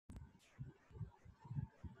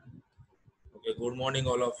Okay, good morning,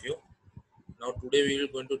 all of you. Now, today we are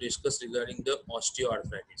going to discuss regarding the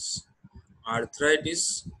osteoarthritis.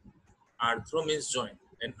 Arthritis, arthro means joint,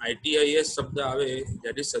 and itis shabda aave,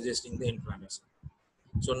 that is suggesting the inflammation.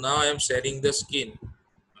 So now I am sharing the screen.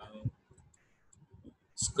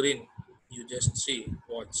 You just see,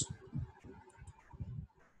 watch.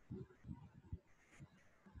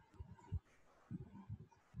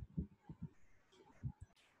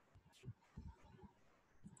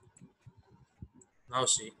 Now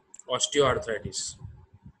see, osteoarthritis.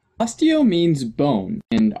 Osteo means bone,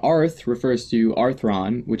 and arth refers to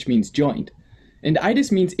arthron, which means joint, and itis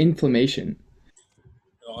means inflammation.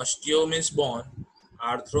 Osteo means bone,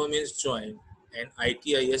 arthro means joint, and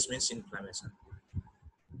itis means inflammation.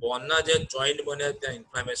 બોનના જે joint બને ત્યાં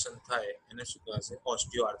inflammation થાય એને શું કહેવાશે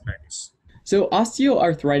ઓસ્ટિયોઆર્થ્રાઇટિસ. So,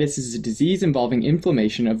 osteoarthritis is a disease involving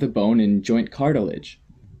inflammation of the bone and joint cartilage.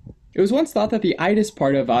 It was once thought that the itis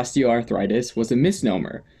part of osteoarthritis was a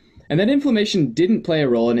misnomer, and that inflammation didn't play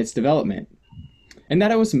a role in its development, and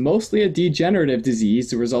that it was mostly a degenerative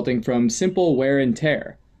disease resulting from simple wear and tear.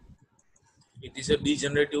 It is a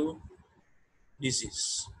degenerative disease.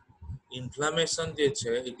 Inflammation જે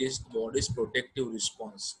છે it is bodies protective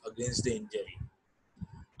response against the injury.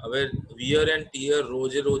 હવે wear and tear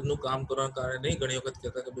રોજે રોજનું કામ કરવાના કારણે નહીં, ઘણી વખત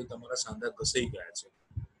કહેતા કે ભાઈ તમારા સાંધા ઘસાઈ ગયા છે,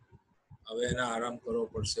 હવે એને આરામ કરવો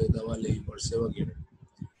પડશે, દવા લેવી પડશે વગેરે.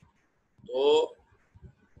 તો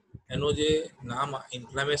એનું જે નામ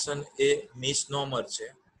ઇન્ફ્લામેશન એ મિસનોમર છે.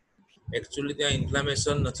 એકચ્યુઅલી ત્યાં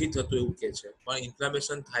ઇન્ફ્લામેશન નથી થતું એવું કે છે, પણ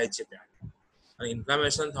ઇન્ફ્લામેશન થાય છે ત્યાં. અને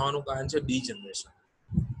ઇન્ફ્લામેશન થવાનું કારણ છે ડીજનરેશન.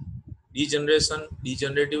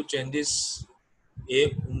 ડીજનરેટિવ ચેન્જીસ એ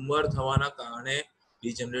ઉંમર થવાના કારણે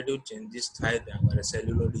ડીજનરેટિવ ચેન્જીસ થાય ત્યાં આગળ,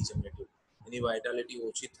 સેલ્યુલર ડીજનરેટિવ, એની વાઇટાલિટી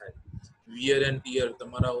ઓછી થાય. વિયર એન્ડ ટીયર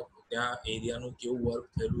તમારા ત્યાં એરિયાનું કેવું વર્ક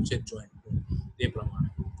થયેલું છે જોઈન્ટનું તે પ્રમાણે,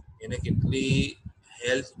 એને કેટલી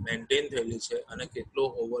હેલ્થ મેન્ટેન થયેલી છે અને કેટલો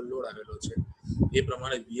ઓવરલોડ આવેલો છે એ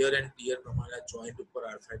પ્રમાણે વિયર એન્ડ ટીયર પ્રમાણે આ જોઈન્ટ ઉપર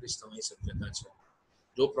આર્થરાઇટિસ થવાની શક્યતા છે.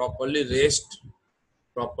 જો પ્રોપરલી રેસ્ટ,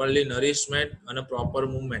 પ્રોપરલી નરિશમેન્ટ અને પ્રોપર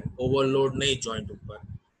મૂવમેન્ટ, ઓવરલોડ નહીં જોઈન્ટ ઉપર,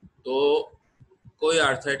 તો કોઈ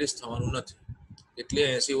આર્થરાઇટિસ થવાનું નથી. એટલે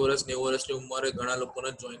 80 વર્ષ 90 વર્ષની ઉંમરે ઘણા લોકોને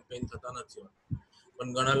જોઈન્ટ પેઇન થતા નથી,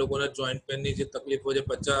 પણ ઘણા લોકોને જોઈન્ટ પેઇનની જે તકલીફો છે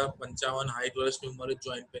 50 55 60 વર્ષની ઉંમરે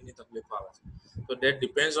જોઈન્ટ પેઇનની તકલીફ આવે છે. તો that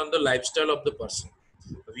depends on the lifestyle of the person,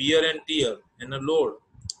 wear and tear, એનો લોડ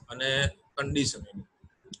અને condition any.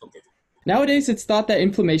 Okay. Nowadays, it's thought that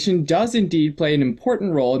inflammation does indeed play an important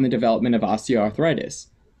role in the development of osteoarthritis.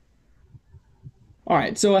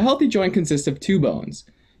 Alright, so a healthy joint consists of two bones,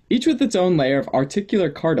 each with its own layer of articular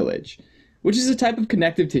cartilage, which is a type of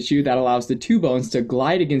connective tissue that allows the two bones to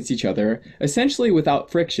glide against each other, essentially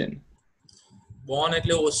without friction. બોન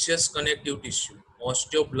એટલે ઓસિયસ connective tissue,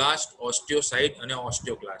 ઓસ્ટિયોબ્લાસ્ટ, ઓસ્ટિયોસાઇટ અને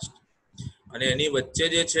ઓસ્ટિયોક્લાસ્ટ, અને એની વચ્ચે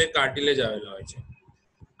જે છે cartilage આવેલા હોય છે.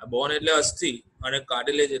 આ બોન એટલે અસ્થિ અને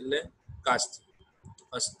કાર્ટિલેજ એટલે કાસ્થિ,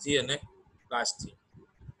 અસ્થિ અને કાસ્થિ.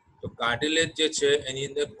 તો કાર્ટિલેજ જે છે એની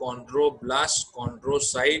અંદર કોન્ડ્રોબ્લાસ્ટ,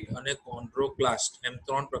 કોન્ડ્રોસાઇટ અને કોન્ડ્રોક્લાસ્ટ એમ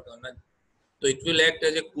ત્રણ પ્રકારના. તો it will act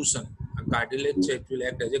as a cushion. આ કાર્ટિલેજ છે it will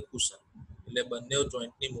act as a cushion, એટલે બંને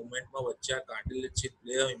જોઈન્ટની મુવમેન્ટમાં વચ્ચે આ કાર્ટિલેજ છે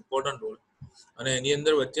પ્લે અ ઇમ્પોર્ટન્ટ રોલ. અને એની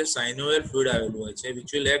અંદર વચ્ચે સાઇનોવિયલ ફ્લુઇડ આવેલું હોય છે which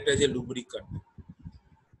will act as a lubricant.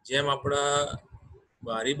 જેમ આપણા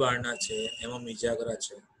બારી બારણા છે એમાં મિજાગરા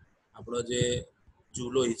છે, આપણો જે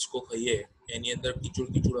ચૂલો હિંચકો ખાઈએ એની અંદર કીચુડ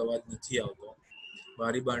કીચુડ અવાજ નથી આવતો,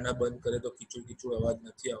 બારી બારણા બંધ કરે તો કીચુડ કીચુડ અવાજ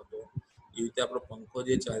નથી આવતો. એવી રીતે આપણો પંખો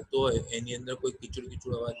જે ચાલતો હોય એની અંદર કોઈ કીચુડ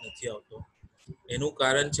કીચુડ અવાજ નથી આવતો. એનું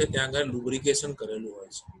કારણ છે ત્યાં આગળ લુબ્રિકેશન કરેલું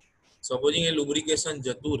હોય છે. સપોઝિંગ એ લુબ્રિકેશન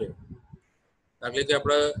જતું રહે, એટલે કે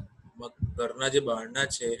આપણા ઘરના જે બારણા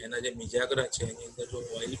છે એના જે મિજાગરા છે એની અંદર જો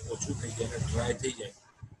ઓઇલ ઓછું થઈ જાય અને ડ્રાય થઈ જાય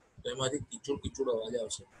તો એમાંથી કીચુડ કીચુડ અવાજ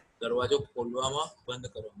આવશે. દરવાજો ખોલવામાં બંધ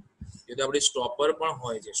કરવામાં, એ તો આપણી સ્ટોપર પણ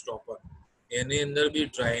હોય છે, સ્ટોપર એની અંદર બી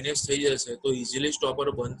ડ્રાયનેસ થઈ જશે તો ઇઝીલી સ્ટોપર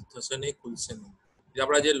બંધ થશે નહીં, ખુલશે નહીં. એટલે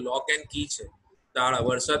આપણા જે લોક એન્ડ કી છે, તાળા,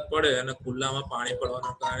 વરસાદ પડે અને ખુલ્લામાં પાણી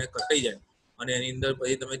પડવાના કારણે કટાઈ જાય અને એની અંદર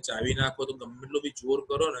પછી તમે ચાવી નાખો તો ગમે એટલું બી જોર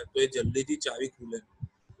કરો ને તો એ જલ્દીથી ચાવી ખુલે,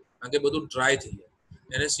 કારણ કે બધું ડ્રાય થઈ જાય.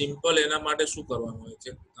 એને સિમ્પલ એના માટે શું કરવાનું હોય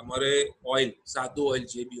છે, તમારે ઓઇલ, સાદું ઓઇલ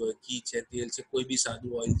જે બી હોય, ઘી છે, તેલ છે, કોઈ બી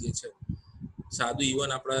સાદું ઓઇલ જે છે, સાદું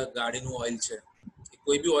ઇવન આપણા ગાડીનું ઓઇલ છે,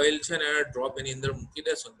 કોઈ બી ઓઇલ છે ને એને ડ્રોપ એની અંદર મૂકી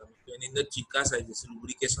દેશો ને તમે તો એની અંદર ચીકાશ આવી જશે,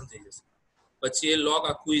 લુબ્રિકેશન થઈ જશે. પછી એ લોક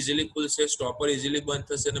આખું ઇઝીલી ખુલશે, સ્ટોપર ઇઝીલી બંધ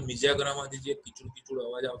થશે અને મિજાગરામાંથી જે કીચુડ કીચુડ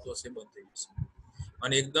અવાજ આવતો હશે બંધ થઈ જશે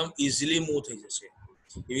અને એકદમ ઇઝીલી મૂવ થઈ જશે.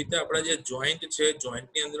 એવી રીતે આપણા જે જોઈન્ટ છે,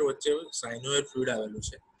 જોઈન્ટની અંદર વચ્ચે સાઇનોવિયલ ફ્લુઇડ આવેલું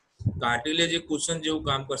છે. કાર્ટિલેજ એ કુશન જેવું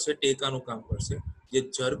કામ કરશે, ટેકાનું કામ કરશે. જે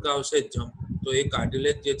જર્ક આવશે જમ્પ, તો એ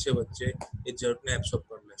કાર્ટિલેજ જે છે વચ્ચે એ જર્કને એબ્સોર્બ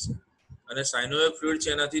કરી લેશે અને સાઇનોવિયલ ફ્લુઇડ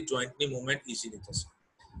છે એનાથી જોઈન્ટની મૂવમેન્ટ ઇઝીલી થશે.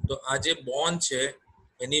 તો આ જે બોન છે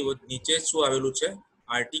એની નીચે શું આવેલું છે?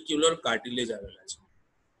 આર્ટિક્યુલર કાર્ટિલેજ આવેલા છે.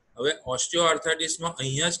 હવે ઓસ્ટિયો આર્થરાઇટિસમાં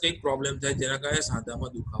અહીંયા જ કંઈક પ્રોબ્લેમ થાય જેના કારણે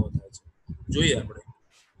સાંધામાં દુખાવો થાય છે. જોઈએ આપણે.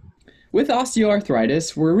 With osteoarthritis,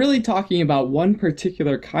 we're really talking about one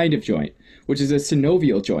particular kind of joint, which is a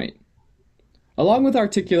synovial joint. Along with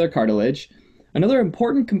articular cartilage, another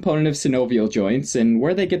important component of synovial joints, and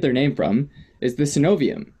where they get their name from, is the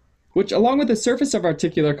synovium, which, along with the surface of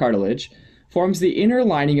articular cartilage, forms the inner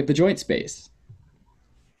lining of the joint space.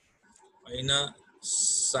 અહીંના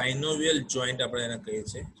synovial joint આપણે એને કહીએ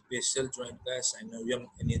છીએ. Special joint કયા? સાઇનોવિયમ,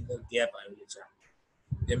 એની અંદર gap આવેલી છે.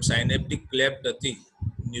 જેમ સાઇનેપ્ટિક ક્લેપ્ટ હતી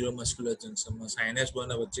ન્યુરોમસ્ક્યુલર જંકશનમાં, સાઇનસ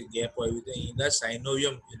બોના વચ્ચે ગેપ આવી હતી, અહીંના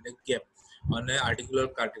સાઇનોવિયમ એટલે ગેપ અને આર્ટિક્યુલર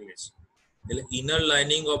કાર્ટિલેજ એટલે inner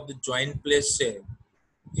lining of the joint place છે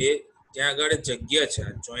એ ત્યાં આગળ જગ્યા છે.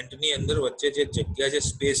 આ જોઈન્ટની અંદર વચ્ચે જે જગ્યા છે,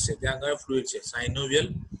 સ્પેસ છે, ત્યાં આગળ ફ્લુઇડ છે, સાઇનોવિયલ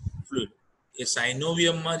ફ્લુઇડ. એ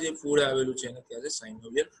સાઇનોવિયમમાં જે ફ્લુઇડ આવેલું છે એને કહેવાય છે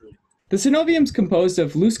synovial fluid. The synovium is composed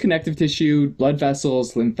of loose connective tissue, blood vessels,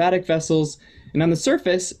 lymphatic vessels, and on the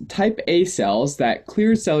surface, type A cells that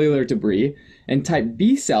clear cellular debris and type B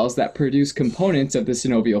cells that produce components of the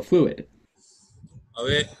synovial fluid.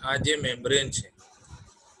 હવે આ જે membrane છે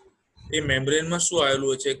એ મેમ્બ્રેનમાં શું આવેલું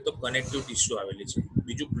હોય છે? એક તો કનેક્ટિવ ટિશ્યુ આવેલી છે,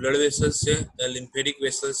 બીજું બ્લડ વેસલ્સ છે, લિમ્ફેટિક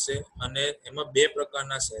વેસલ્સ છે, અને એમાં બે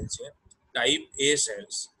પ્રકારના સેલ છે, ટાઈપ એ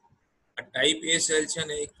સેલ્સ. આ ટાઈપ એ સેલ છે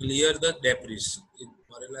ને એ ક્લિયર ધ ડેબ્રિસ,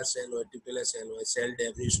 મરેલા સેલ હોય, ટીપેલા સેલ હોય, સેલ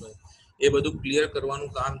ડેબ્રિસ હોય, એ બધું ક્લિયર કરવાનું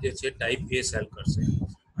કામ જે છે ટાઈપ એ સેલ કરશે.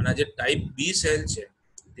 અને આ જે ટાઈપ બી સેલ છે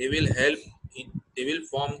they will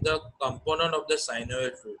form the component of the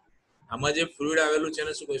synovial fluid. આમાં જે ફ્લુઇડ આવેલું છે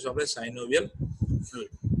એને શું કહીશું આપણે? Synovial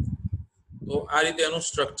fluid. તો આ રીતે એનું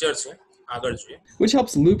સ્ટ્રક્ચર છે. આગળ જોઈએ. Which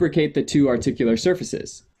helps lubricate the two articular surfaces.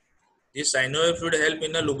 The synovial fluid help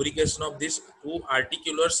in the lubrication of these two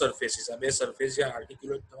articular surfaces. આ બે સરફેસ જે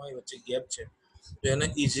આર્ટિક્યુલર થવા વચ્ચે ગેપ છે તો એને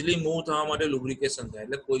ઇઝીલી મૂવ થવા માટે લુબ્રિકેશન થાય.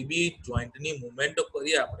 એટલે કોઈ બી જોઈન્ટની મુવમેન્ટ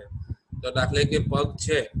કરીએ આપણે, તો દાખલે કે પગ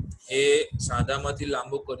છે એ સાંધામાંથી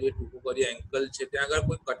લાંબો કરીએ, ટૂંકો કરીએ, એન્કલ છે, ત્યાં આગળ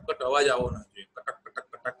કોઈ કટકટ અવાજ આવવો ના જોઈએ, કટક કટક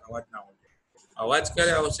કટક અવાજ ના આવવો જોઈએ. અવાજ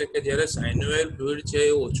ક્યારે આવશે? કે જ્યારે સાઇનોવિયલ ફ્લુઇડ છે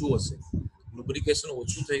એ ઓછું હશે, લુબ્રિકેશન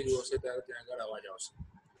ઓછું થઈ ગયું હશે, ત્યારે ત્યાં આગળ અવાજ આવશે.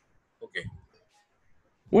 Okay.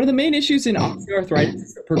 One of the main issues in osteoarthritis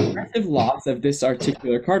is the progressive loss of this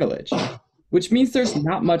articular cartilage, which means there's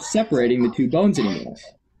not much separating the two bones anymore,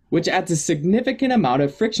 which adds a significant amount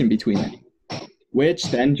of friction between them, which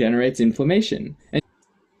then generates inflammation. And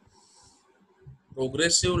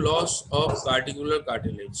progressive loss of કાર્ટિક્યુલર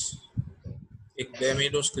cartilage. એક 2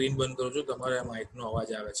 minute હું screen બંધ કરું છું, તમારે માઇકનો અવાજ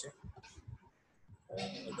આવે છે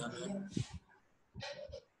બધાને.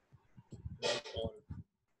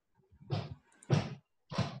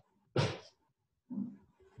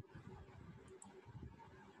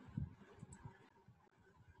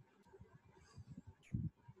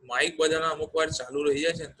 માઇક બધાના અમુક વાર ચાલુ રહી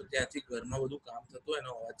જાય છે ને તો ત્યાંથી ઘરમાં બધું કામ થતું હોય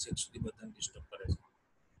એનો અવાજ છેક સુધી બધાને ડિસ્ટર્બ કરે છે.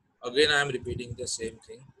 Again, I am repeating the same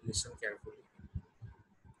thing. Listen carefully.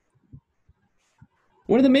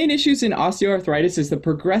 One of the main issues in osteoarthritis is the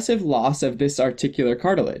progressive loss of this articular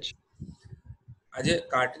cartilage. આ જે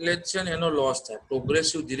કાર્ટિલેજ છે ને એનો લોસ થાય,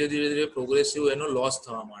 પ્રોગ્રેસિવ, ધીરે ધીરે ધીરે પ્રોગ્રેસિવ એનો લોસ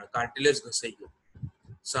થવા માંડે. કાર્ટિલેજ ઘસાઈ ગયો,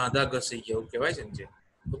 સાંધા ઘસાઈ ગયા એવું કહેવાય છે ને જે.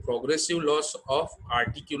 તો પ્રોગ્રેસિવ લોસ ઓફ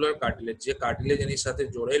આર્ટિક્યુલર કાર્ટિલેજ, જે કાર્ટિલેજ એની સાથે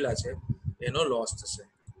જોડાયેલા છે એનો લોસ થશે.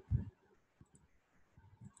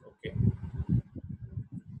 Okay.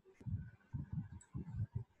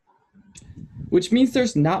 Which means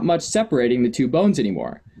there's not much separating the two bones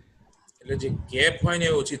anymore, એટલે જે ગેપ હોય ને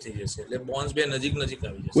એ ઓછી થઈ જશે, એટલે બોન્સ બે નજીક નજીક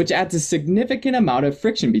આવી જશે. which adds a significant amount of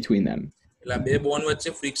friction between them, એટલે બે બોન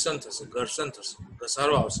વચ્ચે ફ્રિક્શન થશે, ઘર્ષણ થશે,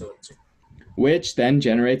 ઘસારો આવશે વચ્ચે, which then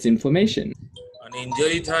generates inflammation અને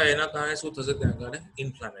ઇન્જરી થાય એના કારણે શું થશે? ત્યાં આગળ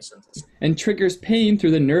ઇન્ફ્લામેશન થશે, and triggers pain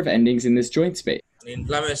through the nerve endings in this joint space. અને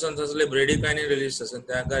ઇન્ફ્લામેશન થશે એટલે બ્રેડિકાઇનિન રિલીઝ થશે,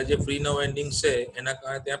 ત્યાં આગળ જે ફ્રી નર્વ એન્ડિંગ છે એના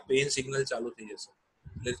કારણે ત્યાં પેઇન સિગ્નલ ચાલુ થઈ જશે,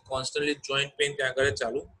 એટલે કોન્સ્ટન્ટલી જોઈન્ટ પેઇન ત્યાં આગળ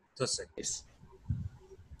ચાલુ થશે.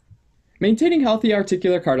 Maintaining healthy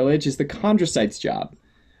articular cartilage is the chondrocyte's job,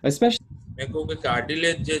 especially મેં કહું કે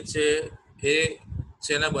કાર્ટિલેજ જે છે એ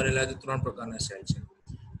શેના બનેલા છે? 3 પ્રકારના સેલ છે,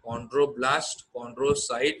 કોન્ડ્રોબ્લાસ્ટ,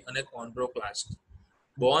 કોન્ડ્રોસાઇટ અને કોન્ડ્રોક્લાસ્ટ.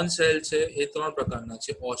 બોન સેલ છે એ 3 પ્રકારના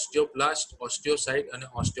છે, ઓસ્ટિયોબ્લાસ્ટ, ઓસ્ટિયોસાઇટ અને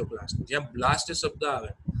ઓસ્ટિયોક્લાસ્ટ. જ્યાં બ્લાસ્ટ શબ્દ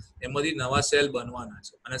આવે એમાંથી નવા સેલ બનવાના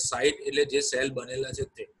છે, અને સાઇટ એટલે જે સેલ બનેલા છે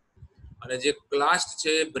તે, અને જે ક્લાસ્ટ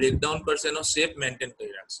છે એ બ્રેકડાઉન કરશે, એનો શેપ મેન્ટેન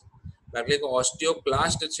કરી રાખશે. દાખલે કે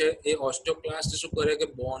ઓસ્ટિયોક્લાસ્ટ છે એ ઓસ્ટિયોક્લાસ્ટ શું કરે કે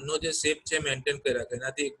બોનનો જે શેપ છે મેન્ટેન કરી રાખે,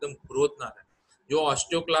 એનાથી એકદમ ગ્રોથ ના થાય. જો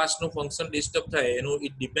ઓસ્ટિયોક્લાસ્ટનું ફંક્શન ડિસ્ટર્બ થાય, એનું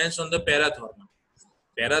it depends on the પેરાથોર્મન.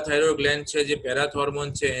 પેરાથાઇરોઇડ gland છે, જે પેરાથોર્મોન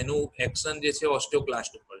છે, એનું એક્શન જે છે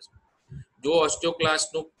ઓસ્ટિયોક્લાસ્ટ ઉપર છે. જો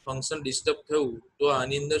ઓસ્ટિયોક્લાસ્ટનું ફંક્શન ડિસ્ટર્બ થયું તો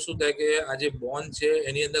આની અંદર શું થાય કે આ જે બોન છે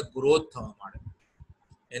એની અંદર ગ્રોથ થવા માંડે.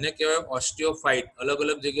 એને કહેવાય ઓસ્ટિયોફાઇટ. અલગ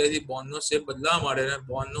અલગ જગ્યાએથી બોનનો શેપ બદલાવા માંડે અને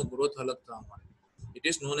બોનનો ગ્રોથ અલગ થવા માંડે. It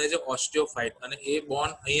is known as a ઓસ્ટિયોફાઇટ. અને એ બોન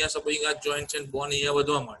અહીંયા સપોઝિંગ આ જોઈન્ટ છે, બોન અહીંયા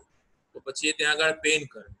વધવા માંડે તો પછી એ ત્યાં આગળ પેઇન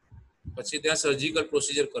કરે, પછી ત્યાં સર્જિકલ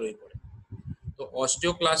પ્રોસિજર કરવી પડે. તો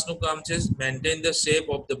ઓસ્ટિયોક્લાસ્ટનું કામ છે maintain the shape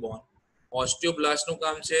of the બોન. ઓસ્ટિયોબ્લાસ્ટનું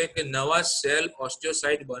કામ છે કે નવા સેલ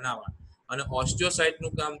ઓસ્ટિયોસાઇટ બનાવવા, અને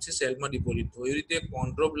ઓસ્ટિયોસાઇટનું કામ છે સેલમાં ડિપોઝિટ થવું. એવી રીતે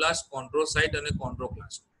કોન્ડ્રોબ્લાસ્ટ, કોન્ડ્રોસાઇટ અને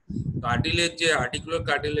કોન્ડ્રોક્લાસ્ટ. કાર્ટિલેજ જે આર્ટિક્યુલર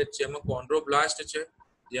કાર્ટિલેજ છે એમાં કોન્ડ્રોબ્લાસ્ટ છે,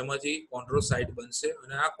 જેમાંથી કોન્ડ્રોસાઇટ બનશે,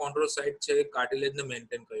 અને આ કોન્ડ્રોસાઇટ છે એ કાર્ટિલેજને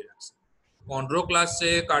મેન્ટેન કરી રાખશે. કોન્ડ્રોક્લાસ્ટ છે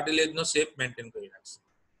એ કાર્ટિલેજનો શેપ મેન્ટેન કરી રાખશે.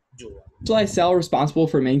 જુઓ, Specialized cell responsible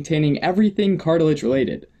for maintaining everything cartilage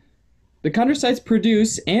related. The chondrocytes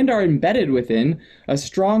produce and are embedded within a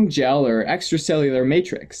strong gel or extracellular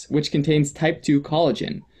matrix, which contains type 2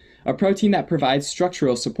 collagen, a protein that provides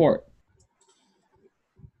structural support.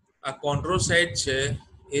 આ કોન્ડ્રોસાઇટ છે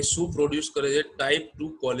એ શું produce કરે છે? Type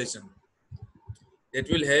 2 collagen. that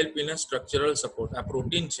will help in a structural support. આ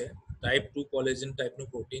protein છે, type 2 collagen ટાઈપનું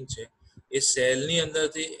protein છે. એ સેલની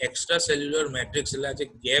અંદરથી એક્સ્ટ્રા સેલ્યુલર મેટ્રિક્સ, એટલે આ જે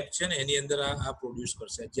ગેપ છે ને એની અંદર આ પ્રોડ્યુસ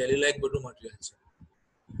કરશે. જેલી લાઈક બધું મટીરિયલ છે.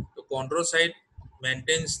 તો કોન્ડ્રોસાઇટ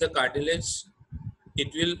maintains the cartilage.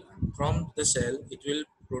 It will from the cell it will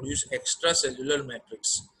produce extra cellular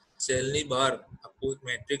matrix. સેલની બહાર આખું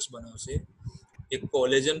મેટ્રિક્સ બનાવશે, એક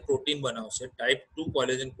કોલેજન પ્રોટીન બનાવશે, type 2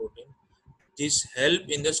 collagen protein. This help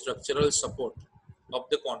in the structural support of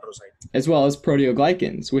the chondrocyte. As well as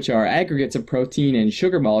proteoglycans, which are aggregates of protein and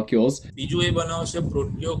sugar molecules. બીજું એ બનાવશે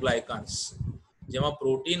પ્રોટીયોગ્લાયકાન્સ, જેમાં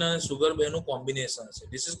protein અને સુગર બેનું કોમ્બિનેશન છે.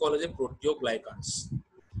 This is called as a proteoglycans.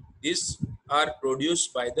 These are produced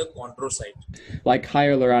by the chondrocyte. Like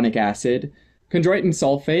hyaluronic acid, chondroitin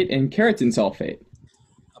sulfate, and keratin sulfate.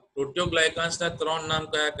 પ્રોટીયોગ્લાયકાન્સના ત્રણ નામ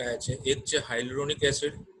કયા કયા છે? એક છે હાઇલ્યુરોનિક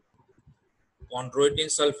એસિડ, કોન્ડ્રોઇટિન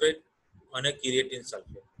સલ્ફેટ અને કિરેટિન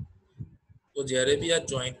સલ્ફેટ. તો જ્યારે બી આ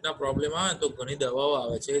જોઈન્ટના પ્રોબ્લેમ આવે તો ઘણી દવાઓ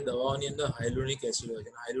આવે છે. એ દવાઓની અંદર હાઇલ્યુરોનિક એસિડ હોય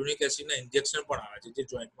છે. હાઇલ્યુરોનિક એસિડના ઇન્જેક્શન પણ આવે છે જે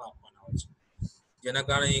જોઈન્ટમાં આપવાના હોય છે, જેના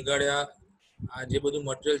કારણે આગળ આ જે બધું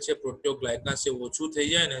મટીરિયલ છે પ્રોટીયોગ્લાયકાન્સ એ ઓછું થઈ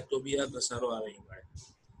જાય ને તો બી આ ઘસારો આવે આગળ.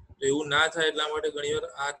 તો એવું ના થાય એટલા માટે ઘણીવાર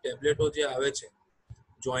આ ટેબ્લેટો જે આવે છે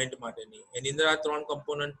જોઈન્ટ માટેની, એની અંદર આ ત્રણ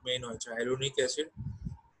કમ્પોનન્ટ મેઇન હોય છે: હાઇલ્યુરોનિક એસિડ,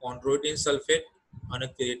 કોન્ડ્રોઇટિન સલ્ફેટ અને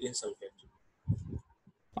creatine sulphate.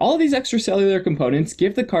 All of these extracellular components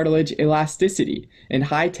give the cartilage elasticity and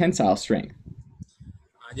high tensile strength.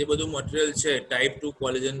 આ જે બધું મટીરિયલ છે ટાઈપ 2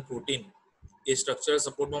 કોલેજન પ્રોટીન એ સ્ટ્રક્ચરલ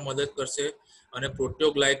સપોર્ટમાં મદદ કરશે, અને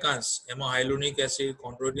પ્રોટીયોગ્લાયકાન્સ એમાં હાઇલ્યુરોનિક એસિડ,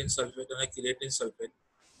 કોન્ડ્રોઇટિન સલ્ફેટ અને ક્રિએટિન સલ્ફેટ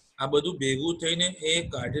આ બધું ભેગું થઈને એ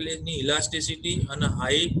કાર્ટિલેજની ઇલાસ્ટિસિટી અને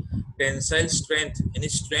હાઈ ટેન્સાઇલ સ્ટ્રેન્થ, એની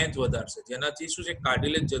સ્ટ્રેન્થ વધારશે, જેનાથી શું છે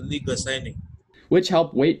કાર્ટિલેજ જલ્દી ઘસાય નહીં. Which help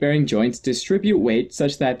weight-bearing joints distribute weight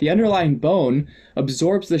such that the underlying bone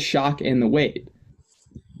absorbs the shock and the weight.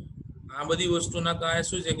 આ બધી વસ્તુના કારણે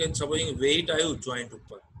શું છે કે સપોઝિંગ વેઇટ આવ્યું જોઈન્ટ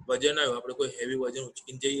ઉપર, વજન આવ્યું, આપણે કોઈ હેવી વજન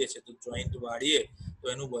ઉચકીને જઈએ છીએ તો જોઈન્ટ વાળીએ તો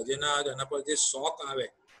એનું વજન આવે, એના પર જે શોક આવે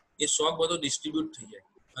એ શોક બધો ડિસ્ટ્રીબ્યુટ થઈ જાય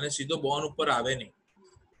અને સીધો બોન ઉપર આવે નહીં.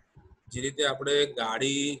 જે રીતે આપણે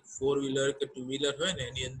ગાડી 4 વ્હીલર કે 2 વ્હીલર હોય ને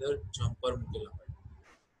એની અંદર જમ્પર મૂકેલા હોય.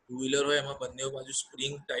 2 વ્હીલર હોય એમાં બંને બાજુ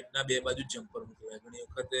સ્પ્રિંગ ટાઈપના બે બાજુ જમ્પર મૂકેલા હોય. ઘણી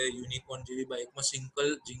વખતે યુનિકોર્ન જેવી બાઇકમાં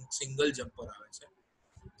સિંગલ જમ્પર આવે છે,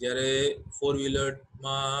 જ્યારે 4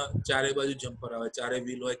 વ્હીલરમાં ચારે બાજુ જમ્પર આવે, ચારે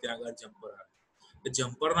વ્હીલ હોય ત્યાં આગળ જમ્પર આવે.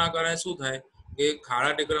 જમ્પરના કારણે શું થાય કે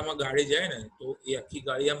ખાડા ટેકરામાં ગાડી જાય ને તો એ આખી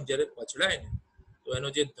ગાડી આમ જ્યારે પછડાય ને તો એનો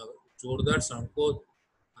જે જોરદાર સણકો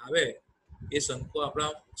આવે એ સણકો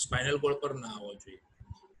આપણા સ્પાઇનલ કોર્ડ પર ના આવવો જોઈએ.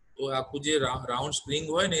 તો આખું જે રાઉન્ડ સ્પ્રિંગ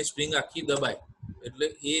હોય ને એ સ્પ્રિંગ આખી દબાય, એટલે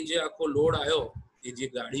એ જે આખો લોડ આવ્યો, એ જે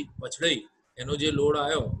ગાડી પછડાઈ એનો જે લોડ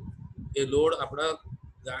આવ્યો એ લોડ આપણા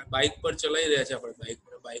બાઇક પર ચલાવી રહ્યા છે.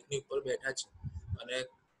 આપણે બાઇકની ઉપર બેઠા છે અને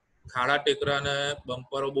ખાડા ટેકરા અને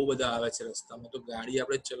બમ્પરો બહુ બધા આવે છે રસ્તામાં, તો ગાડી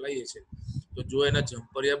આપણે ચલાવીએ છીએ તો જો એના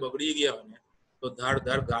જમ્પરિયા બગડી ગયા હોય ને તો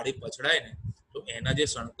ધાડ ગાડી પછડાય ને તો એના જે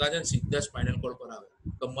સણકા છે ને સીધા સ્પાઇનલ કોર્ડ પર આવે,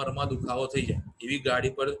 કમરમાં દુખાવો થઈ જાય. એવી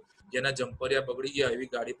ગાડી પર જેના જમ્પરિયા બગડી ગયા એવી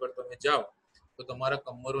ગાડી પર તમે જાઓ તો તમારા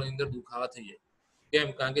કમરોની અંદર દુખાવા થઈ જાય. કેમ?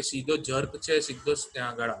 કારણ કે સીધો જર્ક છે સીધો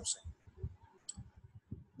ત્યાં આગળ આવશે.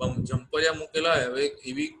 જમ્પરિયા મૂકેલા હોય, હવે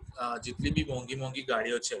એવી જેટલી બી મોંઘી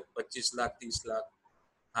ગાડીઓ છે 25 લાખ 30 લાખ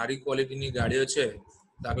સારી ક્વોલિટીની ગાડીઓ છે,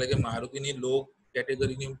 દાખલા કે મારુતિની લો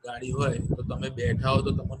કેટેગરીની ગાડી હોય તો તમે બેઠા હો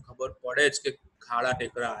તો તમને ખબર પડે જ કે ખાડા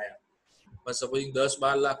ટેકરા આવ્યા. બસ સપોઝિંગ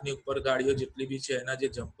 10-12 લાખની ઉપર ગાડીઓ જેટલી બી છે એના જે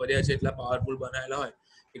જમ્પરિયા છે એટલા પાવરફુલ બનાવેલા હોય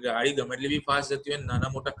કે ગાડી ગમે એટલી બી ફાસ્ટ જતી હોય,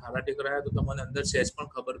 નાના મોટા ખાડા ટેકરા આવ્યા તો તમને અંદર સહેજ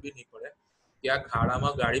પણ ખબર બી નહીં પડે કે આ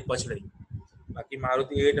ખાડામાં ગાડી પછડાઈ. બાકી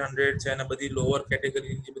મારુતિ 800 છે અને બધી લોઅર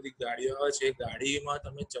કેટેગરીની જે બધી ગાડીઓ આવે છે, એ ગાડીમાં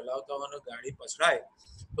તમે ચલાવતા હો અને ગાડી પછડાય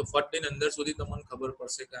તો ફટ લઈને અંદર સુધી તમને ખબર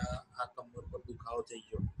પડશે કે આ કમર પર દુખાવો થઈ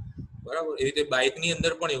ગયો, બરાબર. એવી રીતે બાઇકની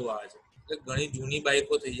અંદર પણ એવું આવે છે. એટલે ઘણી જૂની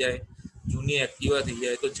બાઇકો થઈ જાય, જૂની એક્ટિવા થઈ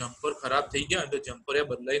જાય, તો જમ્પર ખરાબ થઈ ગયા તો જમ્પર એ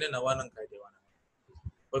બદલાઈને નવા નંખાઈ દેવાના.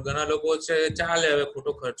 પણ ઘણા લોકો છે ચાલે, હવે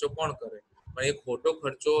ખોટો ખર્ચો કોણ કરે, પણ એ ખોટો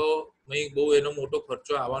ખર્ચો બહુ એનો મોટો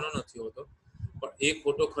ખર્ચો આવવાનો નથી હોતો. પણ એ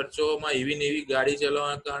ખોટો ખર્ચોમાં એવી ને એવી ગાડી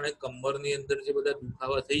ચલાવવાના કારણે કમરની અંદર જે બધા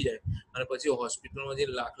દુખાવા થઈ જાય અને પછી હોસ્પિટલમાં જે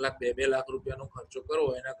લાખ 2 લાખ રૂપિયાનો ખર્ચો કરવો,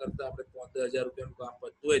 એના કરતાં આપણે 5-10 હજાર રૂપિયાનું કામ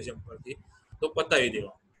પતતું હોય જમ્પરથી તો પતાવી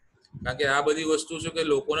દેવાનું. કારણ કે આ બધી વસ્તુ છે કે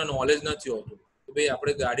લોકોને નોલેજ નથી હોતું કે ભાઈ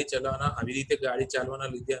આપણે ગાડી ચલાવવાના, આવી રીતે ગાડી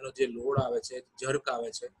ચાલવાના લીધે એનો જે લોડ આવે છે, જર્ક આવે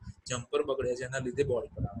છે, જમ્પર બગડે છે, એના લીધે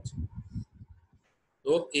બોડી પર આવે છે.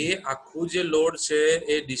 તો એ આખું જે લોડ છે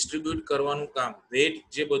એ ડિસ્ટ્રીબ્યુટ કરવાનું કામ, વેટ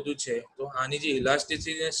જે બધું છે, તો આની જે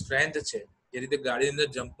ઇલાસ્ટિસિટી અને સ્ટ્રેન્થ છે, જે રીતે ગાડીની અંદર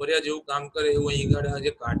જમ્પરિયા જેવું કામ કરે એવું અહીં ગાડીના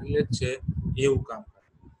જે કાર્ટિલેજ છે એવું કામ કરે.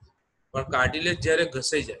 પણ કાર્ટિલેજ જ્યારે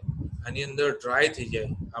ઘસાઈ જાય, આની અંદર ડ્રાય થઈ જાય,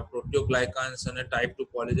 આ પ્રોટીયોગ્લાયકાન્સ અને ટાઈપ 2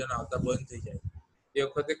 કોલેજન આવતા બંધ થઈ જાય, એ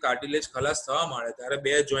વખતે કાર્ટિલેજ ખલાસ થવા માંડે ત્યારે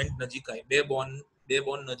બે જોઈન્ટ નજીક આવે, બે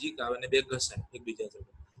બોન નજીક આવે અને બે ઘસાય એકબીજા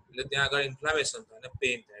જોડે, એટલે ત્યાં આગળ ઇન્ફ્લામેશન થાય અને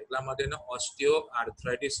પેઇન થાય. એટલા માટે એને ઓસ્ટિયો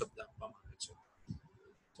આર્થરાઇટિસ શબ્દ આપવામાં આવે છે.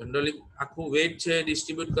 જનરલી આખું વેટ છે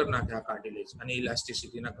ડિસ્ટ્રીબ્યુટ કરી નાખે આ કાર્ટિલેજ અને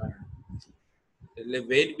ઇલાસ્ટિસિટીના કારણે. એટલે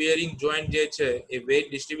વેટ બેરિંગ જોઈન્ટ જે છે એ વેટ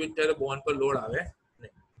ડિસ્ટ્રીબ્યુટ થાય બોન પર લોડ આવે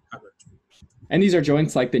નહીં. આગળ And these are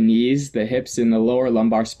joints like the knees, the hips, and the lower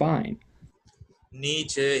lumbar spine. ની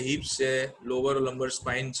છે, હિપ્સ છે, લોઅર લંબર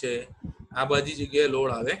સ્પાઇન છે, આ બધી જગ્યાએ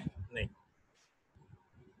લોડ આવે નહીં.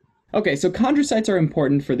 Okay, so chondrocytes are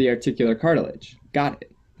important for the articular cartilage. Got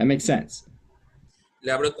it. That makes sense.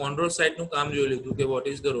 એટલે આપણે કોન્ડ્રોસાઇટનું કામ જોઈ લીધું કે what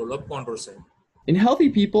is the role of chondrocyte. In healthy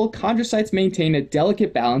people, chondrocytes maintain a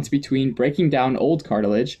delicate balance between breaking down old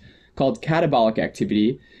cartilage, called catabolic activity,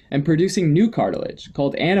 and producing new cartilage,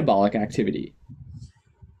 called anabolic activity.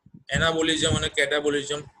 Anabolism અને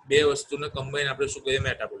catabolism બે વસ્તુને combine આપણે શું કહીએ,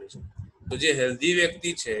 metabolism. તો જે healthy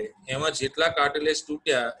વ્યક્તિ છે એમાં જેટલા કાર્ટિલેજ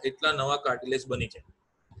તૂટ્યા એટલા નવા કાર્ટિલેજ બની જાય,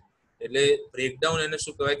 એટલે બ્રેકડાઉન એને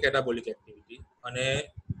શું કહેવાય, કેટાબોલિક એક્ટિવિટી, અને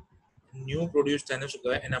ન્યૂ પ્રોડ્યુસ થાય એને શું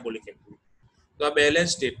કહેવાય, એનાબોલિક એક્ટિવિટી. તો આ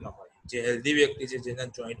બેલેન્સ સ્ટેટમાં હોય. જે હેલ્ધી વ્યક્તિ છે, જેના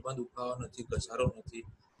જોઈન્ટમાં દુખાવો નથી, ઘસારો નથી,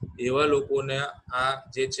 એવા લોકોને આ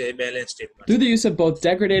જે છે બેલેન્સ સ્ટેટમાં. Through the use of both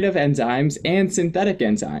degradative enzymes and synthetic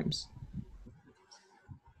enzymes.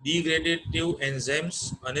 ડિગ્રેડેટિવ enzymes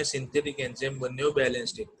અને સિન્થેટિક એન્ઝાઇમ બંને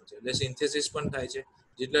બેલેન્સ સ્ટેટમાં છે, એટલે સિન્થેસિસ પણ થાય છે.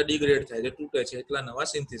 જેટલા ડિગ્રેડ થાય છે, તૂટે છે, એટલા નવા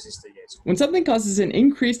સિન્થેસિસ થઈ જાય છે. When something causes an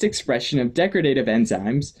increased expression of degradative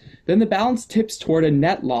enzymes, then the balance tips toward a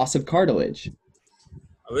net loss of cartilage.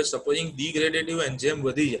 હવે સપોઝિંગ ડિગ્રેડેટિવ એન્ઝાઇમ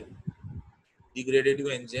વધી જાય,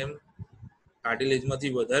 ડિગ્રેડેટિવ એન્ઝાઇમ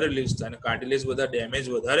કાર્ટિલેજમાંથી વધારે રિલીઝ થાય અને કાર્ટિલેજ બધા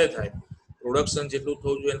ડેમેજ વધારે થાય, પ્રોડક્શન જેટલું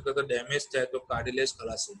થવું જોઈએ એના કરતાં ડેમેજ થાય તો કાર્ટિલેજ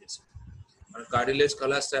ખલાસ થઈ જશે, અને કાર્ટિલેજ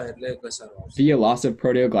ખલાસ થાય એટલે ઘસારો આવશે. Via loss of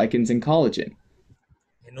proteoglycans and collagen.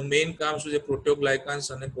 એનું મેઇન કામ શું છે, પ્રોટીયોગ્લાયકાન્સ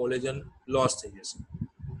અને કોલેજન લોસ થઈ જશે.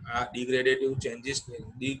 આ ડિગ્રેડેટિવ ચેન્જીસ,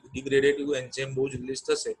 ડિગ્રેડેટિવ એન્ઝાઇમ બહુ જ રિલીઝ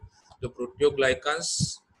થશે તો પ્રોટીયોગ્લાયકાન્સ,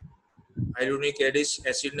 હાઇડ્રોનિક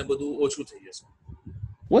એસિડ ને બધું ઓછું થઈ જશે.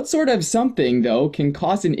 What sort of something, though, can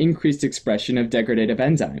cause an increased expression of degradative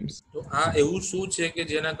enzymes? તો આ એવું શું છે કે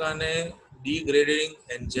જેના કારણે ડિગ્રેડિંગ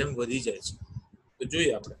એન્ઝાઇમ વધી જાય છે, તો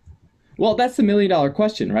જોઈએ આપણે. Well, that's the million-dollar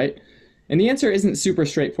question, right? And the answer isn't super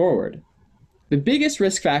straightforward. The biggest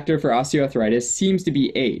risk factor for osteoarthritis seems to be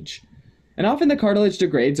age, and often the cartilage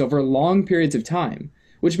degrades over long periods of time,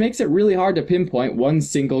 which makes it really hard to pinpoint one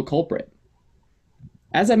single culprit.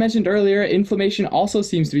 As I mentioned earlier, inflammation also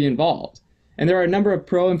seems to be involved, and there are a number of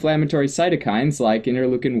pro-inflammatory cytokines like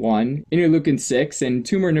interleukin-1, interleukin-6, and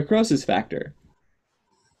tumor necrosis factor.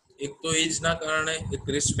 એક તો એજના કારણે એક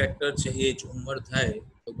risk factor છે, એજ ઉંમર થાય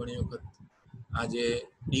તો ઘણી વખત આ જે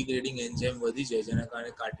ડિગ્રેડિંગ એન્ઝાઇમ વધી જાય જેના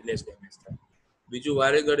કારણે કાર્ટિલેજ ડેમેજ થાય. બીજું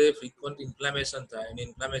વારે ઘડે ફ્રીક્વન્ટ ઇન્ફ્લામેશન થાય, અને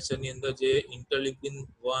ઇન્ફ્લામેશનની અંદર જે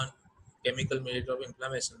interleukin-1 chemical mediator of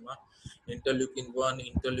ઇન્ફ્લામેશનમાં interleukin-1,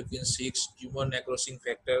 interleukin-6, tumour નેક્રોસિંગ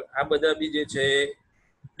factor, આ બધા બી જે છે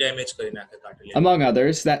ડેમેજ કરી નાખે cartilage. Among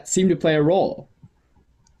others that seem to play a role.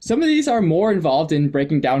 Some of these are more involved in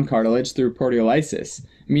breaking down cartilage through proteolysis,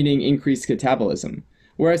 meaning increased catabolism,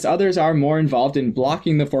 whereas others are more involved in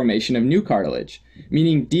blocking the formation of new cartilage,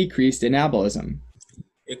 meaning decreased anabolism.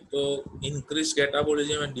 એક તો increase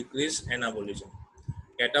catabolism અને decrease anabolism.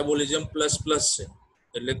 Catabolism plus plus છે,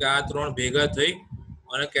 એટલે કે આ ત્રણ ભેગા થઈ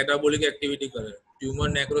અને કેટાબોલિક એક્ટિવિટી કરે. Tumour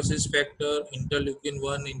necrosis factor, interleukin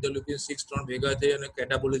 1, interleukin 6 ત્રણ ભેગા થઈ અને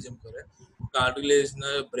કેટાબોલિઝમ કરે,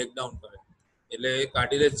 કાર્ટિલેજને બ્રેકડાઉન કરે, એટલે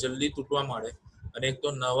કાર્ટિલેજ જલ્દી તૂટવા માંડે અને એક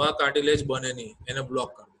તો નવા કાર્ટિલેજ બને નહીં, એને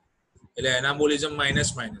બ્લોક કરે, એટલે એનાબોલિઝમ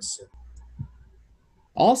માઇનસ છે.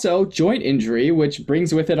 Also, joint injury, which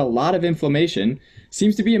brings with it a lot of inflammation,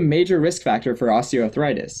 seems to be a major risk factor for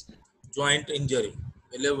osteoarthritis. Joint injury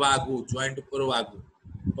એટલે વાગવું, જોઈન્ટ ઉપર વાગવું,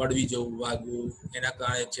 પડવી જવું, વાગવું, એના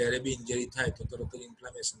કારણે જ્યારે બી ઇન્જરી થાય તો તરત જ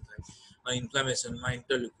ઇન્ફ્લામેશન થાય અને ઇન્ફ્લામેશનમાં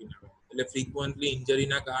ઇન્ટરલ્યુકિન આવે, એટલે ફ્રીક્વન્ટલી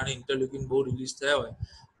ઇન્જરીના કારણે ઇન્ટરલ્યુકિન બહુ રિલીઝ થયા હોય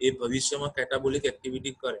એ ભવિષ્યમાં કેટાબોલિક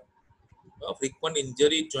એક્ટિવિટી કરે, તો ફ્રીક્વન્ટ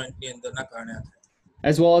ઇન્જરી જોઈન્ટની અંદરના કારણે થાય.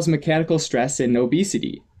 As well as mechanical stress and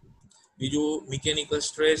obesity. બીજું મિકેનિકલ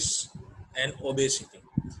સ્ટ્રેસ એન્ડ ઓબેસિટી,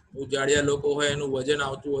 બહુ જાડિયા લોકો હોય એનું વજન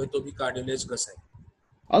આવતું હોય તો બી cartilage ઘસાય.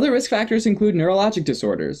 Other risk factors include neurologic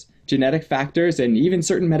disorders, genetic factors, and even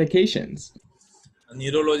certain medications.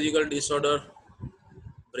 Neurological disorder,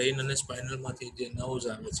 brain અને સ્પાઇનલમાંથી જે નર્વ્સ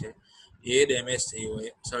આવે છે એ ડેમેજ થઈ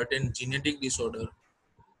હોય, સર્ટેન જીનેટિક ડિસઓર્ડર,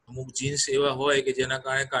 અમુક જીન્સ એવા હોય કે જેના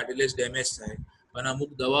કારણે કાર્ટિલેજ ડેમેજ થાય અને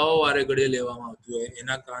અમુક દવાઓ વારે ઘડીએ લેવામાં આવતી હોય,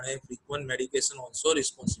 એના કારણે frequent medication also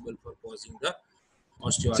responsible four causing the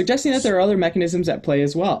ઓસ્ટિયોઆર્થ્રાઇટિસ. Suggesting that there are other mechanisms at play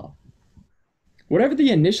as well. Whatever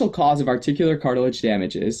the initial cause of articular cartilage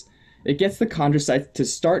damage is, it gets the chondrocytes to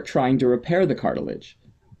start trying to repair the cartilage.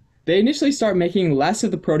 They initially start making less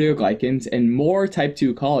of the proteoglycans and more type 2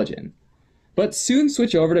 collagen, but soon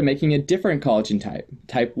switch over to making a different collagen type,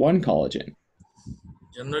 type 1 collagen.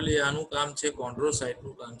 Generally આનું કામ છે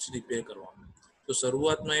કોન્ડ્રોસાઇટનું કામ છે repair કરવાનું, તો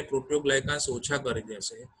શરૂઆતમાં એ પ્રોટીયોગ્લાયકાન્સ ઓછા કરી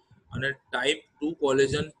દેશે અને ટાઈપ 2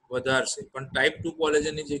 કોલેજન વધારશે, પણ ટાઈપ 2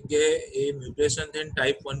 કોલેજનની જગ્યાએ એ મ્યુટેશન થઈને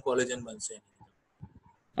ટાઈપ 1 કોલેજન બનશે.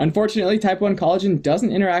 Unfortunately, type 1 collagen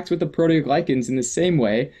doesn't interact with the proteoglycans in the same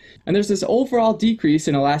way, and there's this overall decrease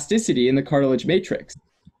in elasticity in the cartilage matrix.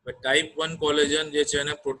 But type 1 collagen જે છે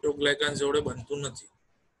એને પ્રોટીયોગ્લાયકાન્સ જોડે બનતું નથી,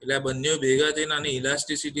 એટલે આ બંને ભેગા થઈને આની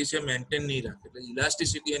ઇલાસ્ટિસિટી છે મેન્ટેન નહીં રાખે, એટલે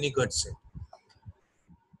ઇલાસ્ટિસિટી એની ઘટશે.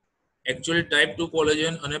 એકચ્યુઅલી ટાઈપ 2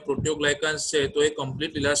 કોલેજન અને પ્રોટીયોગ્લાયકાન્સ છે તો એ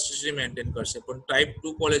કમ્પ્લીટ ઇલાસ્ટિસિટી મેન્ટેન કરશે, પણ ટાઈપ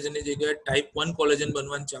 2 કોલેજનની જગ્યાએ ટાઈપ 1 કોલેજન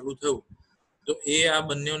બનવાનું ચાલુ થયું તો એ આ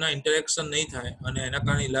બંનેના ઇન્ટરેક્શન નહીં થાય અને એના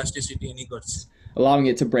કારણે ઇલાસ્ટિસિટી એની ઘટશે, allowing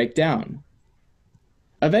it to break down.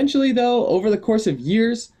 Eventually, though, over the course of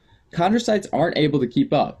years, chondrocytes aren't able to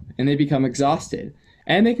keep up and they become exhausted,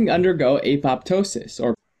 and they can undergo apoptosis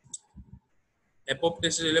or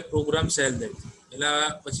apoptosis એટલે programme cell death, એટલે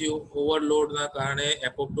પછી ઓવરલોડના કારણે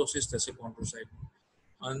apoptosis થશે કોન્ડ્રોસાઇટ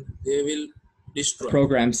and they will destroy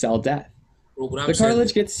programmed cell death. program The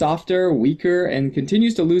cartilage gets softer, weaker, and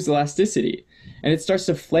continues to lose elasticity, and it starts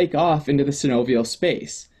to flake off into the synovial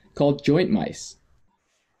space, called joint mice.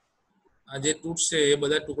 આ જે તૂટશે એ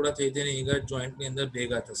બધા ટુકડા થઈ થઈને એના જોઈન્ટની અંદર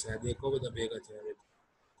ભેગા થશે, આ દેખો બધા ભેગા થયા,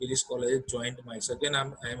 it is called as joint mice. Again I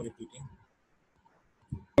am repeating.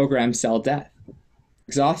 Programmed cell death.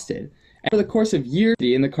 Exhausted, and over the course of years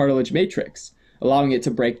in the cartilage matrix, allowing it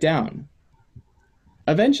to break down.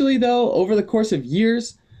 Eventually, though, over the course of years,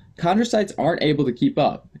 chondrocytes aren't able to keep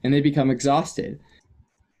up, and they become exhausted.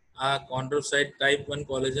 Chondrocyte type 1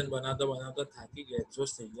 collagen બનાવતા થાકી ગયા,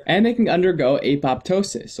 exhaust થઈ ગયા. And they can undergo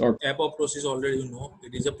apoptosis or apoptosis already you know,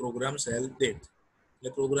 it is a programmed cell death.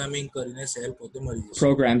 એટલે programming કરીને cell પોતે મરી જશે.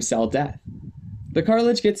 Programmed cell death. The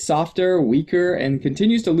cartilage gets softer, weaker, and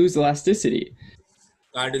continues to lose elasticity.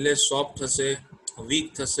 Cartilage soft થશે, week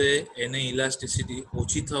થશે, એને elasticity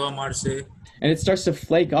ઓછી થવા માંડશે, and it starts to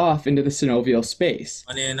flake off into the synovial space.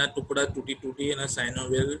 અને એના ટુકડા તૂટી અને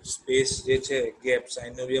સાઇનોવિયલ સ્પેસ જે છે, ગેપ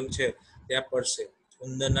સાઇનોવિયમ છે ત્યાં પડશે,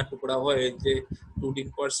 અંદરના ટુકડા હોય જે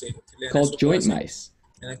તૂટીને પડશે, એટલે called joint mice.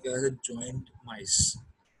 એને કહેવાય છે joint mice.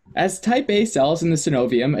 As type A cells in the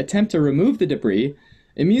synovium attempt to remove the debris,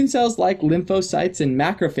 immune cells like lymphocytes and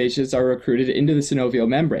macrophages are recruited into the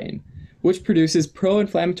synovial membrane, which produces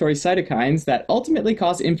pro-inflammatory cytokines that ultimately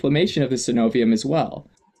cause inflammation of the synovium as well.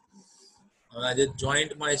 આ જે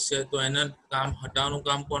joint mice છે તો એના કામ હટાવવાનું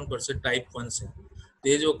કામ કોણ કરશે? Type 1 છે.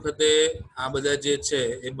 તે જ વખતે આ બધા જે છે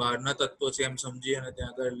એ બહારના તત્વો છે એમ સમજી અને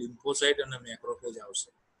ત્યાં આગળ લિમ્ફોસાઇટ અને મેક્રોફેજ આવશે.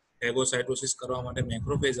 ફેગોસાઇટોસિસ કરવા માટે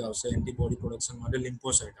મેક્રોફેજ આવશે, એન્ટીબોડી પ્રોડક્શન માટે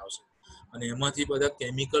લિમ્ફોસાઇટ આવશે અને એમાંથી બધા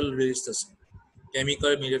કેમિકલ રિલીઝ થશે,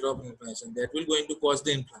 chemical mediator of inflammation that will going to cause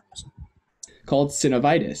the inflammation called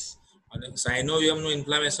synovitis. અને સાઇનોવિયમનું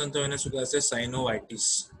ઇન્ફ્લામેશન તો એને શું કહેશે? સાઇનોવાઇટિસ.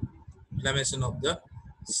 Inflammation of the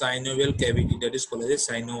synovial cavity, that is called as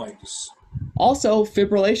synovitis. Also,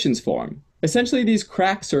 fibrillations form. Essentially, these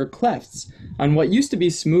cracks or clefts on what used to be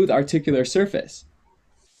smooth articular surface.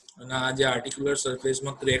 અને આ જે આર્ટિક્યુલર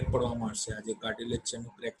સરફેસમાં crack પડવા માંડશે, આ જે કાર્ટિલેજ છે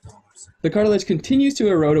એમાં ક્રેક થવા માંડશે. The cartilage continues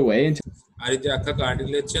to erode away until આ રીતે આખા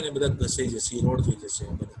કાર્ટિલેજ છે ને બધા ઘસાઈ જશે, ઇરોડ થઈ જશે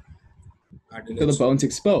બધા. to the cartilage bones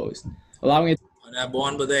exposed, allowing it અને આ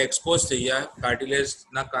બોન બધા એક્સપોઝ થઈ ગયા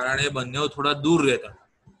કાર્ટિલેજના કારણે બંને થોડા દૂર રહેતા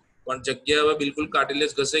પણ જગ્યા હવે બિલકુલ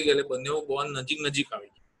કાર્ટિલેજ ઘસાઈ ગયા એટલે બંને બોન નજીક નજીક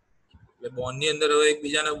આવી ગયા એટલે બોનની અંદર હવે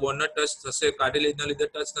એકબીજાના બોનના ટચ થશે કાર્ટિલેજના લીધે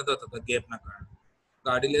ટચ નતા થતા ગેપના કારણે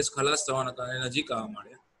કાર્ટિલેજ ખલાસ થવાના કારણે નજીક આવવા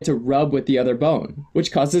માંડ્યા to rub with the other bone, which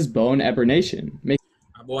causes bone eburnation,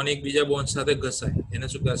 આ બોન એકબીજા બોન સાથે ઘસાય એને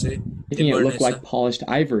શું કહેશે making it look like polished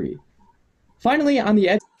ivory. Finally, on the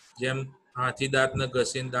edge, જેમ હાથી દાંતને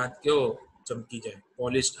ઘસીને દાંત કેવો ચમકી જાય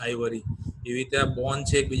પોલિશ્ડ આઇવરી એવી રીતે આ બોન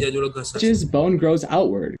છે એકબીજા જોડે ઘસાશે bone grows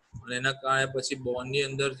outward, અને એના કારણે પછી બોનની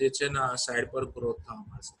અંદર જે છે ને આ સાઈડ પર ગ્રોથ થવા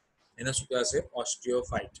માંડશે એને શું કહેવાશે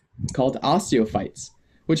ઓસ્ટિયોફાઇટ called osteophytes,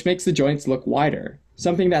 which makes the joints look wider,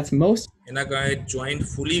 something that's most એના કારણે જોઈન્ટ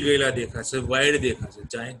ફૂલી ગયેલા દેખાશે વાઇડ દેખાશે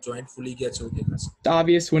જોઈન્ટ ફૂલી ગયા છે એવું દેખાશે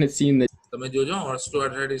obvious when it's seen તમે જોજો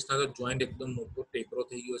ઓસ્ટિયોઆર્થ્રાઇટિસના તો જોઈન્ટ એકદમ મોટો ટેકરો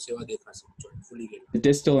થઈ ગયો છે એવા દેખાશે જોઈન્ટ ફૂલી ગયેલા the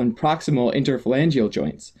distal and proximal interphalangeal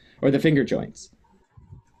joints, or the finger joints,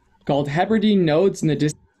 called Hebridean nodes in the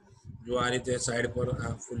જો આ રીતે સાઈડ પર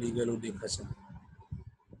આ ફૂલી ગયેલું દેખાશે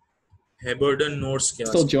હેબર્ડન નોડ્સ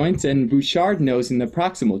distal કહેવાશે joints and Bouchard nodes in the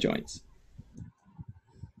proximal joints.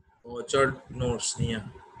 ઓચર્ડ nodes અહીંયા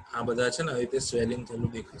આ બધા છે ને આવી રીતે સ્વેલિંગ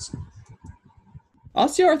થયેલું દેખાશે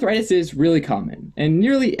Osteoarthritis is really common, and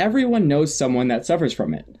nearly everyone knows someone that suffers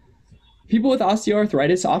from it. People with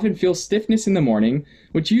osteoarthritis often feel stiffness in the morning,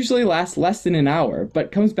 which usually lasts less than an hour,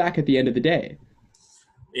 but comes back at the end of the day.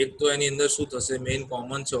 એક તો એની અંદર શું થશે main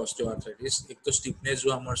common છે ઓસ્ટિયોઆર્થ્રાઇટિસ એક તો stiffness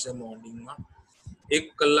જોવા મળશે મોર્નિંગમાં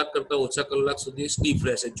 1 કલાક કરતા ઓછા કલાક સુધી સ્ટીફ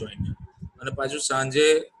રહેશે જોઈન્ટ અને પાછું સાંજે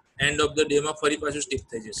એન્ડ ઓફ ધ ડે માં ફરી પાછું સ્ટીફ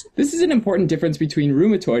થઈ જશે. This is an important difference between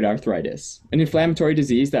rheumatoid arthritis, an inflammatory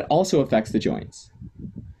disease that also affects the joints.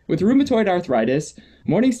 With rheumatoid arthritis,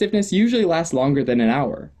 morning stiffness usually lasts longer than an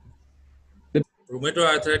hour. Rheumatoid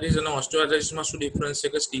arthritis અને ઓસ્ટિયોઆર્થ્રાઇટિસમાં શું difference છે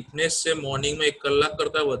કે stiffness છે મોર્નિંગમાં 1 કલાક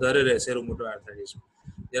કરતા વધારે રહેશે rheumatoid આર્થરાઇટિસમાં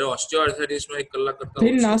જ્યારે ઓસ્ટિયોઆર્થ્રાઇટિસમાં 1 કલાક કરતા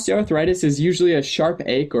Pain in osteoarthritis is usually a sharp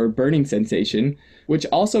ache or burning sensation, which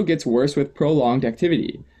also gets worse with prolonged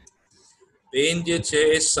activity. Pain જે છે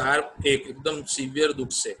એ શાર્પ એક એકદમ સિવિયર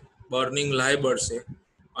દુખશે બર્નિંગ લાય બળશે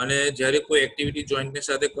અને જ્યારે કોઈ એક્ટિવિટી જોઈન્ટની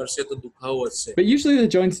સાથે કરશે તો દુખાવો વધશે But usually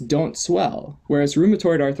the joints don't swell, whereas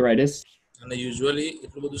rheumatoid arthritis અને યુઝ્યુઅલી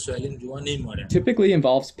એટલું બધું સ્વેલિંગ જોવા નહીં મળે typically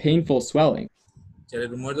involves painful swelling. જ્યારે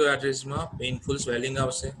રૂમેટોઇડ આર્થરાઇટિસમાં પેઇનફુલ સ્વેલિંગ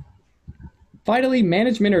આવશે. Finally,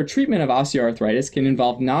 management or treatment of osteoarthritis can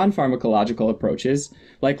involve non-pharmacological approaches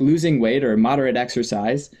like losing weight or moderate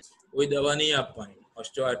exercise. કોઈ દવા નહીં આપવાની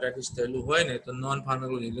ઓસ્ટિયોઆર્થરાઇટિસ થયેલું હોય ને તો નોન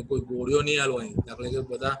ફાર્માકોલોજી એટલે કોઈ ગોળીઓ નહીં આલવાની દાખલા કે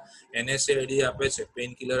બધા NSAID આપે છે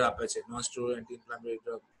પેઇન કિલર આપે છે non steroid anti inflammatory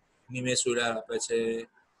drug નિમેસુડાલ આપે છે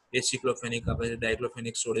એસિક્લોફેનિક આપે છે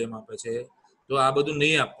ડાયક્લોફેનિક સોડિયમ આપે છે તો આ બધું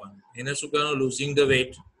નહીં આપવાનું એને શું કહેવાનું losing the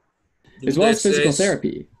weight as well as physical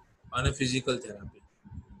therapy અને ફિઝિકલ થેરાપી.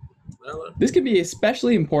 બરાબર This can be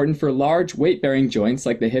especially important for large weight-bearing joints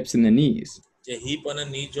like the hips and the knees. જે હિપ અને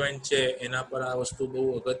ની જોઈન્ટ છે એના પર આ વસ્તુ બહુ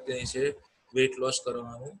અગત્યની છે વેટ લોસ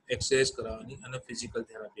કરવાનું એક્સરસાઇઝ કરાવવાની અને physical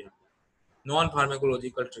therapy non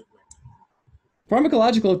ફાર્માકોલોજીકલ treatment.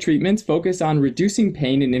 Pharmacological treatments focus on reducing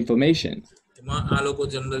pain and inflammation. એમાં આ લોકો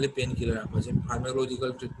જનરલી પેન કિલર આપે છે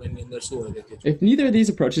ફાર્માકોલોજીકલ ટ્રીટમેન્ટની અંદર શું હોય છે. If neither of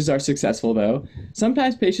these approaches are successful, though,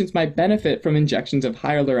 sometimes patients might benefit from injections of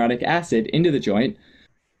hyaluronic acid into the joint.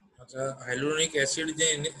 હાઇલુરોનિક acid જે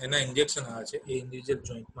એના ઇન્જેક્શન આવે છે એ ઇન્ડિવિજ્યુઅલ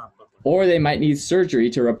જોઈન્ટમાં આપવા પડે. Or they might need surgery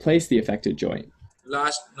to replace the affected joint.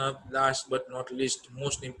 Last but not list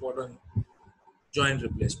most important joint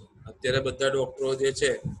replacement. અત્યારે બધા ડોક્ટરો જે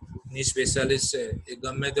છે ની સ્પેશિયાલિસ્ટ છે એ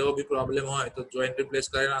ગમે તેવો બી પ્રોબ્લેમ હોય તો જોઈન્ટ રિપ્લેસ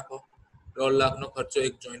કરી નાખો 1.5 લાખનો ખર્ચો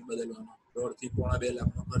એક જોઈન્ટ બદલવાનો 1.5 થી 1.5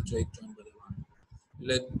 લાખનો ખર્ચો એક જોઈન્ટ બદલવાનો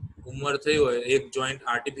એટલે ઉંમર થઈ હોય એક જોઈન્ટ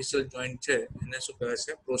આર્ટિફિશિયલ જોઈન્ટ છે એને શું કહેવાય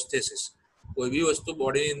છે પ્રોસ્થેસિસ. કોઈ બી વસ્તુ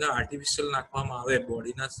બોડીની અંદર આર્ટિફિશિયલ નાખવામાં આવે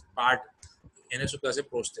બોડીના પાર્ટ એને શું કહેવાય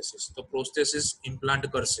પ્રોસ્થેસિસ. તો પ્રોસ્થેસિસ ઇમ્પ્લાન્ટ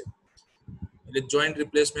કરશે એટલે જોઈન્ટ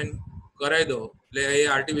રિપ્લેસમેન્ટ કરાવી દો એટલે એ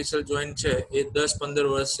આર્ટિફિશિયલ જોઈન્ટ છે એ 10-15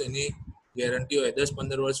 વર્ષ એની ગેરંટી હોય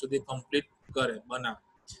 10-15 વર્ષ સુધી કમ્પ્લીટ કરે બનાવે.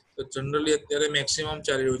 તો જનરલી અત્યારે મેક્સિમમ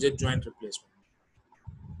ચાલી રહ્યું છે જોઈન્ટ રિપ્લેસમેન્ટ.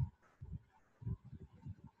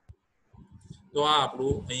 તો આ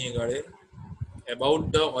આપણું અહીં આગળ એબાઉટ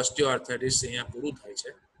ધ ઓસ્ટિયોઆર્થરાઇટિસ અહીંયા પૂરું થાય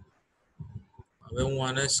છે. હવે હું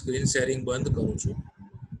આને સ્ક્રીન શેરિંગ બંધ કરું છું.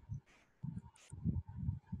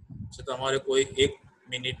 તમારે કોઈ 1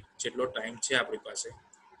 મિનિટ જેટલો ટાઈમ છે આપણી પાસે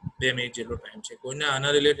 2 મિનિટ જેટલો ટાઈમ છે. કોઈને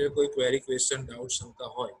આના રિલેટેડ કોઈ ક્વેરી ક્વેશ્ચન ડાઉટ શંકા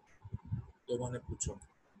હોય તો મને પૂછો.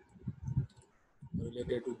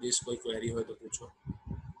 રિલેટેડ ટુ ધીસ કોઈ ક્વેરી હોય તો પૂછો.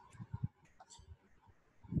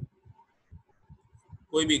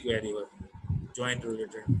 કોઈ બી ક્વેરી હોય joint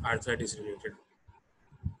related arthritis related.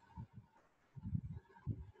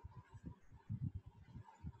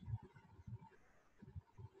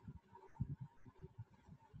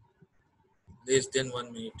 Less than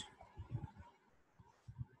 1 minute.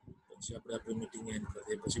 પછી આપણે આપણી મીટિંગ એન્ડ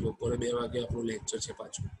કરીએ. પછી બપોરે 2 વાગે આપણું લેક્ચર છે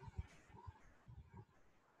પાછું.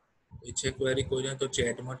 કોઈ છે ક્વેરી કોઈને તો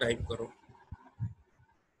ચેટમાં ટાઈપ કરો.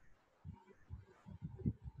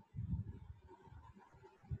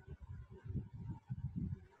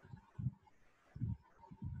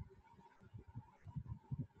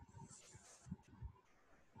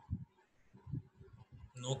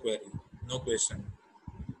 નો ક્વેરી, નો ક્વેશ્ચન.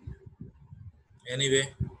 એનીવે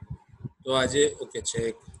તો આજે ઓકે છે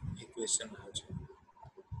એક ક્વેશ્ચન આવ્યો છે.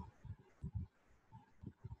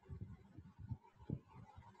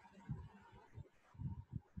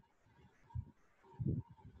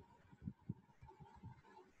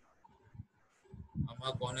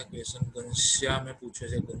 આમાં કોને ક્વેશ્ચન ઘનશ્યામે પૂછ્યો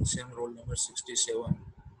છે. Ghanshyam roll number 67.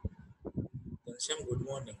 Ghanshyam good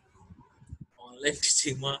morning. Online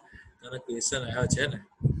ટીચિંગમાં તને ક્વેશ્ચન આવ્યો છે ને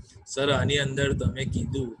સર, આની અંદર તમે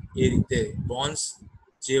કીધું એ રીતે બોન્સ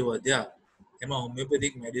જે વધ્યા એમાં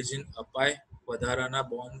હોમિયોપેથિક મેડિસિન અપાય વધારાના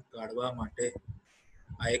બોન કાઢવા માટે?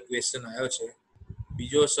 આ એક ક્વેશ્ચન આવ્યો છે.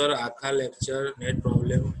 બીજો સર, આખા લેક્ચર નેટ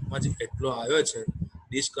પ્રોબ્લેમ જ એટલો આવ્યો છે,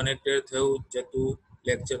 ડિસ્કનેક્ટેડ થયું જતું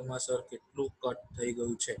લેક્ચરમાં સર કેટલું કટ થઈ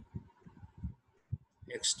ગયું છે.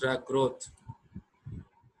 Extra growth.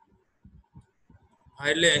 હા,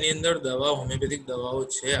 એટલે એની અંદર દવા હોમિયોપેથિક દવાઓ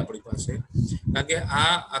છે આપણી પાસે. કારણ કે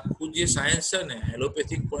આ આખું જે સાયન્સ છે ને,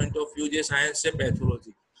 એલોપેથિક પોઈન્ટ ઓફ વ્યૂ જે સાયન્સ છે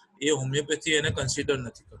પેથોલોજી, એ હોમિયોપેથી એને કન્સિડર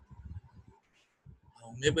નથી કરતું.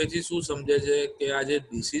 હોમિયોપેથી શું સમજે છે કે આ જે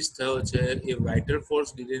ડિસીઝ થયો છે એ વાઇટલ ફોર્સ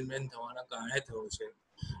ડિટેનમેન્ટ થવાના કારણે થયો છે.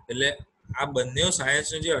 એટલે આ બંને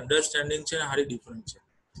સાયન્સનું જે અન્ડરસ્ટેન્ડિંગ છે ને હારી ડિફરન્ટ છે.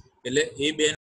 એટલે એ બે